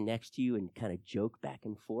the guy next to you and kind of joke back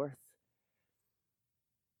and forth?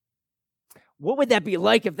 What would that be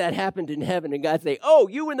like if that happened in heaven and God say, "Oh,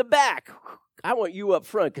 you in the back, I want you up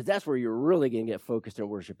front because that's where you're really going to get focused on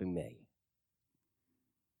worshiping me."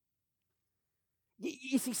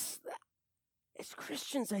 You see, as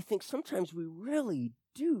Christians, I think sometimes we really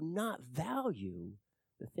do not value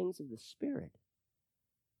the things of the Spirit.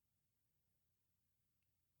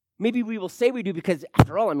 Maybe we will say we do because,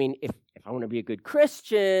 after all, I mean, if I want to be a good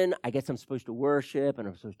Christian, I guess I'm supposed to worship, and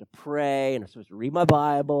I'm supposed to pray, and I'm supposed to read my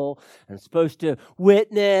Bible, and I'm supposed to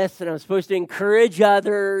witness, and I'm supposed to encourage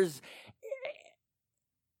others.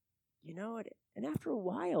 You know, and after a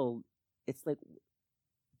while, it's like,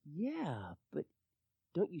 yeah, but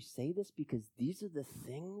don't you say this because these are the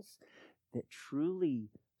things that truly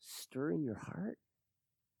stir in your heart?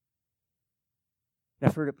 And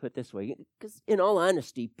I've heard it put this way, because in all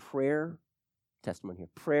honesty, prayer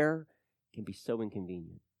can be so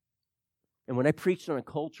inconvenient. And when I preached on a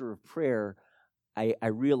culture of prayer, I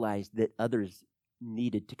realized that others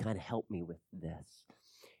needed to kind of help me with this.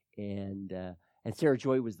 And Sarah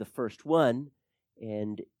Joy was the first one,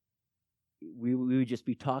 and we would just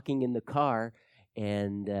be talking in the car,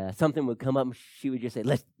 and something would come up, and she would just say,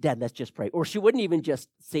 Dad, let's just pray. Or she wouldn't even just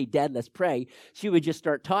say, Dad, let's pray. She would just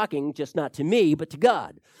start talking, just not to me, but to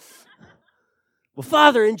God. Well,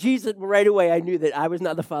 Father, in Jesus, right away I knew that I was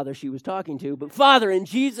not the father she was talking to, but Father, in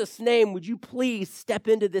Jesus' name, would you please step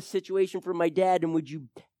into this situation for my dad, and would you...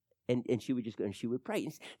 And she would just go and she would pray.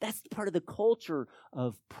 And that's part of the culture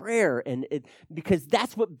of prayer, because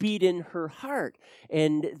that's what beat in her heart,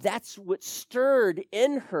 and that's what stirred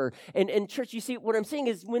in her. And church, you see, what I'm saying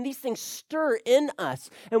is when these things stir in us,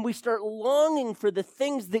 and we start longing for the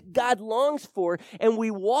things that God longs for, and we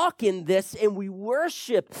walk in this, and we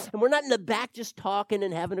worship, and we're not in the back just talking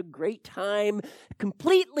and having a great time,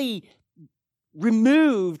 completely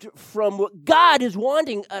removed from what God is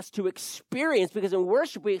wanting us to experience, because in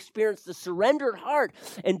worship we experience the surrendered heart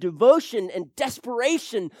and devotion and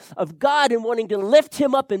desperation of God and wanting to lift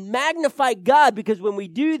Him up and magnify God, because when we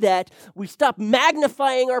do that, we stop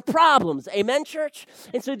magnifying our problems. Amen, church?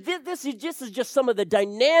 And so this is just some of the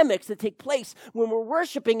dynamics that take place when we're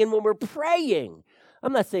worshiping and when we're praying.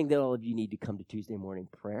 I'm not saying that all of you need to come to Tuesday morning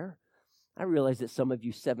prayer. I realize that some of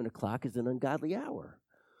you 7 o'clock is an ungodly hour.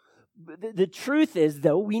 The truth is,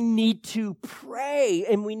 though, we need to pray,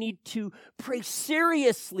 and we need to pray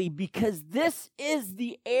seriously, because this is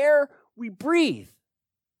the air we breathe.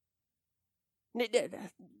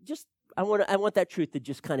 I want that truth to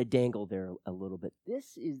just kind of dangle there a little bit.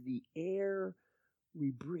 This is the air we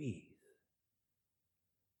breathe.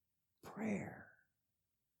 Prayer.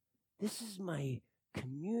 This is my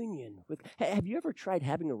communion with. Have you ever tried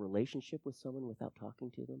having a relationship with someone without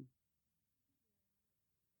talking to them?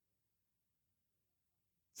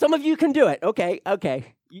 Some of you can do it. Okay.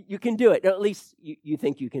 You can do it. Or at least you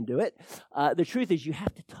think you can do it. The truth is you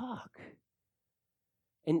have to talk.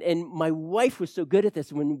 And my wife was so good at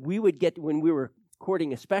this when we were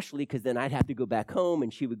courting, especially, because then I'd have to go back home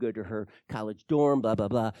and she would go to her college dorm, blah, blah,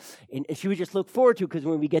 blah. And she would just look forward to it, because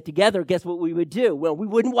when we get together, guess what we would do? Well, we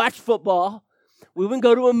wouldn't watch football. We wouldn't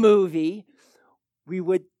go to a movie. We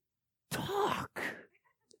would talk.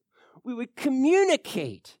 We would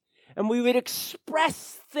communicate. And we would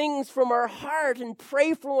express things from our heart and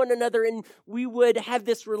pray for one another. And we would have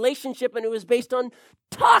this relationship, and it was based on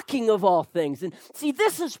talking of all things. And see,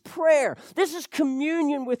 this is prayer. This is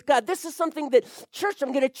communion with God. This is something that, church,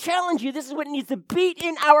 I'm going to challenge you. This is what needs to beat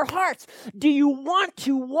in our hearts. Do you want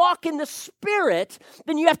to walk in the Spirit?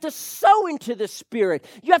 Then you have to sow into the Spirit.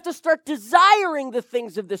 You have to start desiring the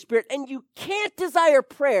things of the Spirit. And you can't desire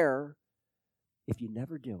prayer if you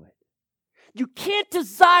never do it. You can't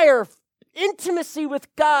desire intimacy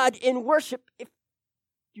with God in worship if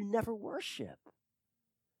you never worship.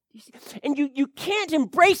 You see? And you can't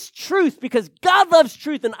embrace truth because God loves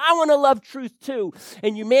truth and I want to love truth too.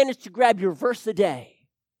 And you manage to grab your verse a day.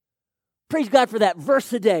 Praise God for that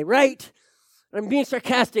verse a day, right? I'm being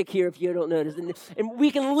sarcastic here if you don't notice. And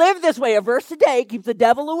we can live this way. A verse a day keeps the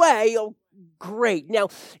devil away. Oh, great. Now,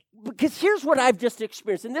 because here's what I've just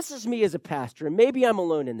experienced, and this is me as a pastor, and maybe I'm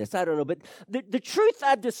alone in this, I don't know, but the truth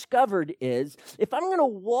I've discovered is if I'm going to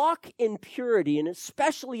walk in purity, and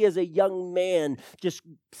especially as a young man, just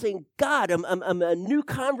saying, God, I'm a new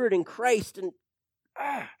convert in Christ, and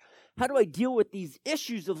how do I deal with these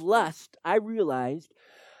issues of lust? I realized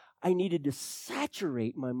I needed to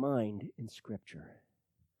saturate my mind in Scripture.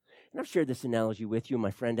 And I've shared this analogy with you,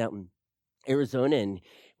 my friend out in Arizona, and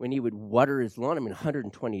when he would water his lawn,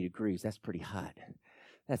 120 degrees, that's pretty hot.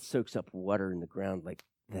 That soaks up water in the ground like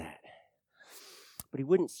that. But he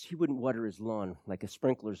wouldn't water his lawn like the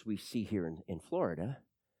sprinklers we see here in Florida.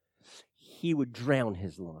 He would drown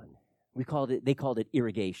his lawn. They called it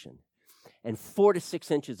irrigation. And 4 to 6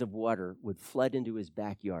 inches of water would flood into his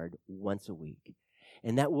backyard once a week.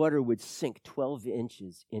 And that water would sink 12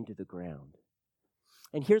 inches into the ground.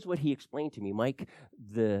 And here's what he explained to me, Mike,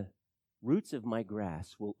 the roots of my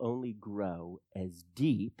grass will only grow as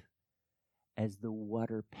deep as the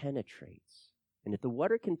water penetrates. And if the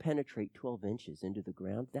water can penetrate 12 inches into the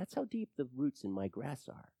ground, that's how deep the roots in my grass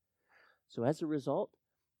are. So as a result,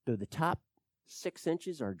 though the top 6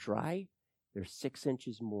 inches are dry, there's 6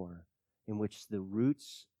 inches more in which the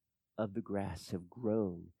roots of the grass have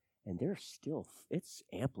grown, and it's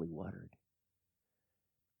amply watered.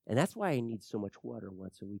 And that's why I need so much water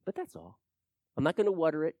once a week, but that's all. I'm not going to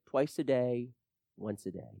water it twice a day, once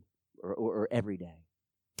a day, or every day.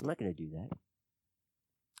 I'm not going to do that.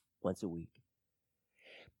 Once a week.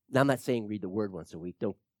 Now, I'm not saying read the word once a week.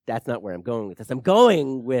 That's not where I'm going with this. I'm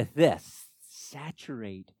going with this.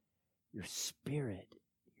 Saturate your spirit,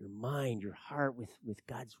 your mind, your heart with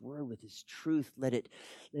God's word, with his truth. Let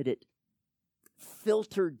it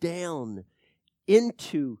filter down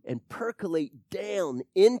into and percolate down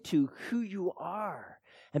into who you are.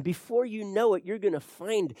 And before you know it, you're going to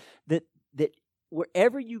find that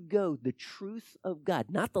wherever you go, the truth of God,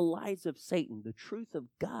 not the lies of Satan, the truth of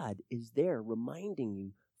God is there reminding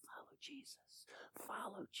you, follow Jesus.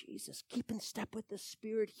 Follow Jesus. Keep in step with the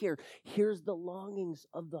Spirit here. Here's the longings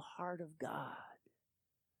of the heart of God.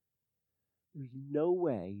 There's no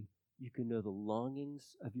way you can know the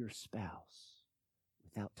longings of your spouse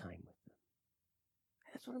without time with them.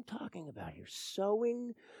 That's what I'm talking about here.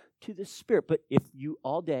 Sowing to the Spirit. But if you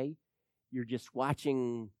all day, you're just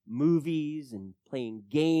watching movies and playing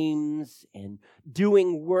games and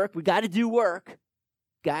doing work. We got to do work.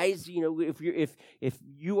 Guys, if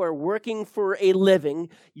you are working for a living,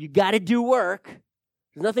 you got to do work.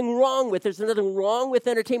 There's nothing wrong with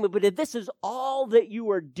entertainment, but if this is all that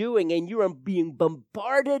you are doing and you are being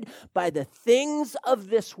bombarded by the things of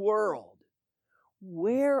this world,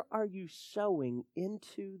 where are you sowing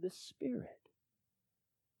into the Spirit?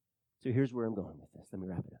 So here's where I'm going with this. Let me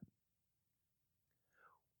wrap it up.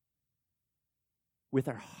 With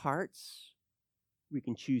our hearts, we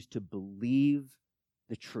can choose to believe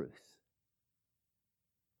the truth.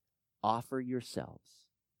 Offer yourselves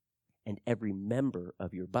and every member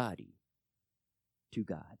of your body to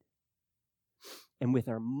God. And with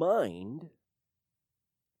our mind,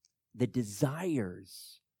 the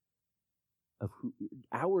desires of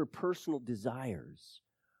our personal desires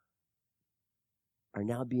are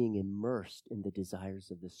now being immersed in the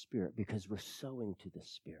desires of the Spirit because we're sowing to the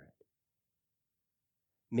Spirit.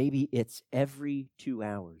 Maybe it's every 2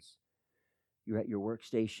 hours. You're at your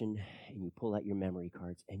workstation and you pull out your memory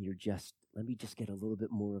cards and you're just, let me just get a little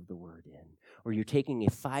bit more of the word in. Or you're taking a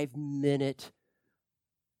 5-minute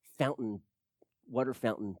water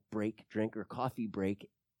fountain break, drink or coffee break,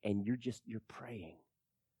 and you're praying.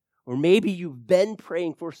 Or maybe you've been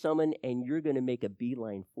praying for someone and you're going to make a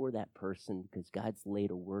beeline for that person because God's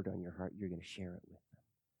laid a word on your heart. You're going to share it with them.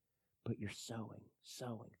 But you're sowing.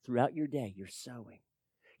 Throughout your day, you're sowing.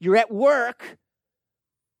 You're at work.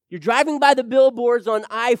 You're driving by the billboards on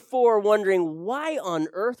I-4 wondering, why on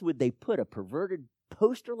earth would they put a perverted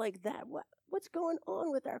poster like that? What's going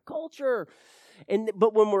on with our culture?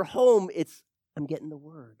 But when we're home, I'm getting the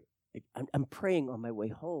word. I'm praying on my way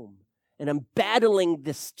home. And I'm battling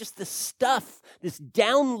this stuff, this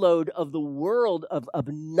download of the world of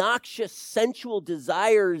obnoxious, sensual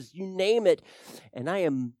desires, you name it. And I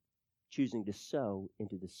am choosing to sow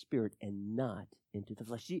into the Spirit and not into the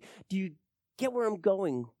flesh. Do you get where I'm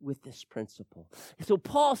going with this principle? So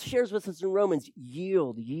Paul shares with us in Romans,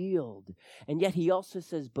 yield. And yet he also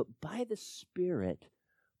says, but by the Spirit,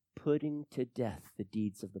 putting to death the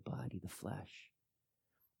deeds of the body, the flesh.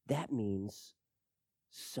 That means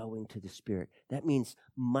sowing to the Spirit. That means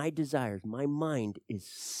my desires, my mind is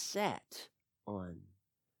set on.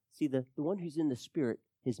 See, the one who's in the Spirit,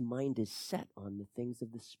 his mind is set on the things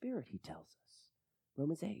of the Spirit, he tells us.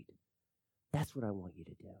 Romans 8. That's what I want you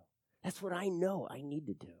to do. That's what I know I need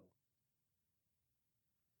to do.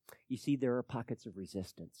 You see, there are pockets of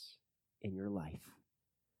resistance in your life.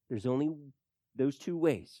 There's only those 2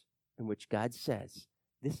 ways in which God says,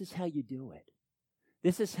 this is how you do it.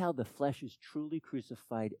 This is how the flesh is truly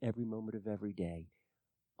crucified every moment of every day.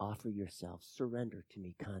 Offer yourself, surrender to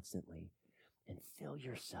me constantly, and fill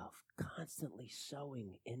yourself constantly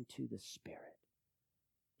sowing into the Spirit.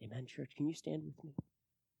 Amen, church? Can you stand with me?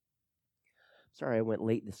 Sorry I went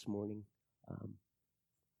late this morning.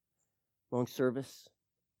 Long service.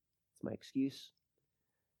 It's my excuse.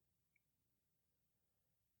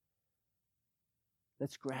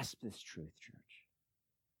 Let's grasp this truth, church.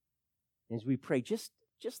 As we pray, just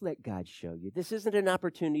let God show you. This isn't an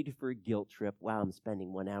opportunity for a guilt trip. Wow, I'm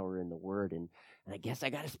spending 1 hour in the Word, and I guess I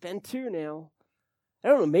got to spend 2 now. I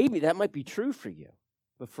don't know, maybe that might be true for you.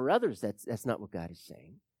 But for others, that's not what God is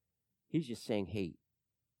saying. He's just saying, hey,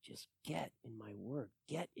 just get in my Word.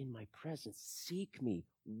 Get in my presence. Seek me.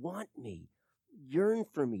 Want me. Yearn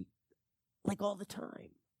for me. Like all the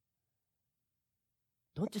time.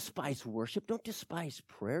 Don't despise worship. Don't despise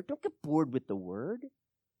prayer. Don't get bored with the Word.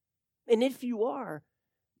 And if you are,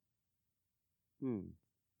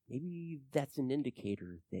 maybe that's an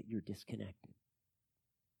indicator that you're disconnected.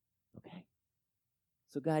 Okay?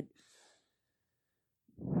 So God,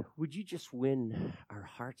 would you just win our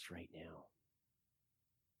hearts right now?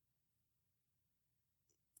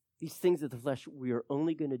 These things of the flesh, we are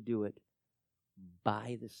only going to do it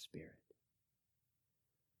by the Spirit.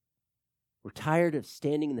 We're tired of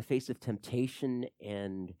standing in the face of temptation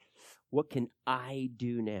and what can I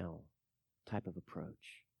do now type of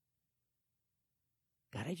approach.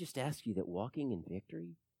 God, I just ask you that walking in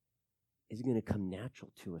victory is going to come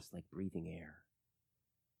natural to us like breathing air.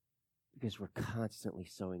 Because we're constantly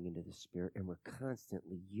sowing into the Spirit and we're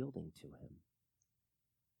constantly yielding to Him.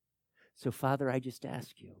 So, Father, I just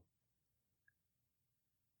ask you,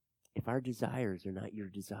 if our desires are not your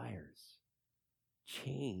desires,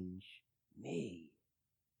 change me.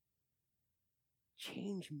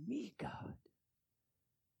 Change me, God.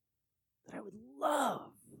 That I would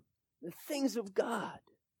love the things of God.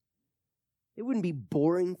 It wouldn't be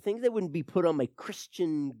boring things. They wouldn't be put on my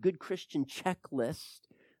good Christian checklist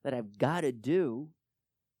that I've got to do.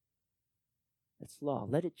 That's law.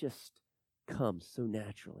 Let it just come so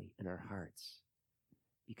naturally in our hearts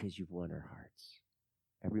because you've won our hearts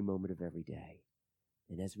every moment of every day.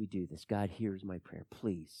 And as we do this, God, hears my prayer.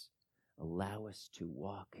 Please allow us to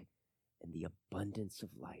walk in the abundance of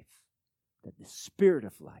life that the Spirit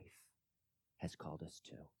of life has called us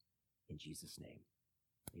to. In Jesus' name,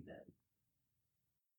 amen.